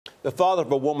The father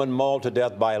of a woman mauled to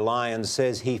death by lions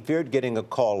says he feared getting a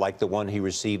call like the one he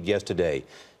received yesterday.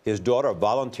 His daughter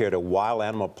volunteered at a wild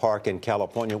animal park in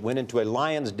California, went into a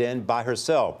lion's den by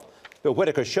herself. Bill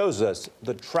Whitaker shows us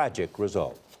the tragic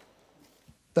result.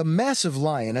 The massive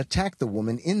lion attacked the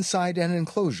woman inside an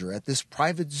enclosure at this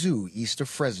private zoo east of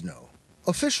Fresno.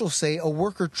 Officials say a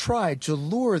worker tried to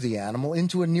lure the animal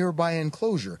into a nearby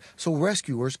enclosure so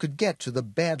rescuers could get to the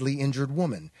badly injured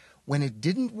woman. When it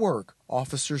didn't work,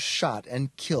 officers shot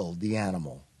and killed the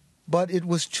animal. But it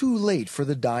was too late for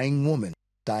the dying woman,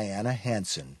 Diana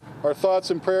Hansen. Our thoughts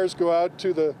and prayers go out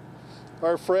to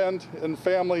our friend and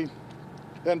family,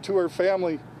 and to her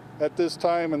family at this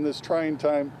time and this trying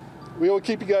time. We will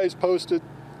keep you guys posted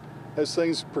as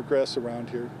things progress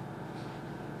around here.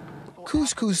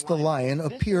 Couscous the lion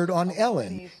appeared on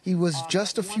Ellen. He was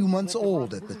just a few months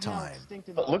old at the time.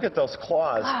 But look at those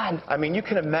claws. God. I mean, you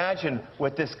can imagine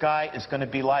what this guy is going to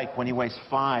be like when he weighs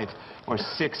 500 or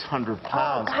 600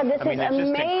 pounds. Oh, God, this I mean, is they're just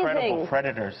amazing. incredible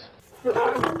predators.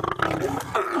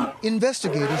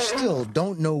 Investigators still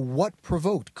don't know what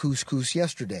provoked Couscous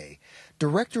yesterday.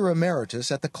 Director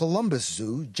Emeritus at the Columbus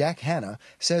Zoo, Jack Hanna,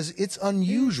 says it's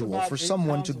unusual for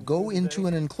someone to go into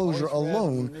an enclosure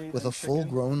alone with a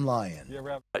full-grown lion.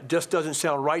 It just doesn't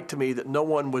sound right to me that no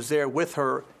one was there with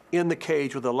her in the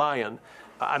cage with the lion.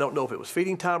 I don't know if it was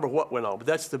feeding time or what went on, but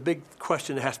that's the big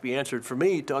question that has to be answered for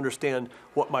me to understand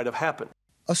what might have happened.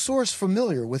 A source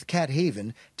familiar with Cat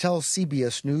Haven tells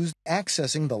CBS News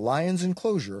accessing the lion's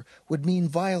enclosure would mean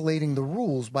violating the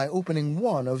rules by opening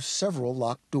one of several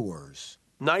locked doors.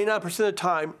 99% of the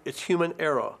time, it's human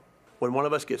error. When one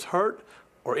of us gets hurt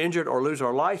or injured or lose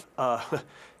our life,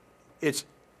 it's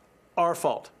our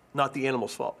fault, not the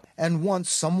animal's fault. And once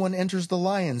someone enters the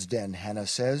lion's den, Hanna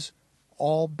says,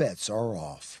 all bets are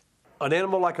off. An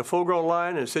animal like a full-grown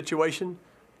lion in a situation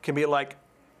can be like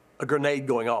a grenade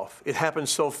going off. It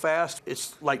happens so fast,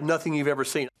 it's like nothing you've ever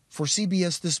seen. For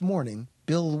CBS This Morning,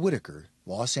 Bill Whitaker,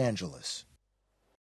 Los Angeles.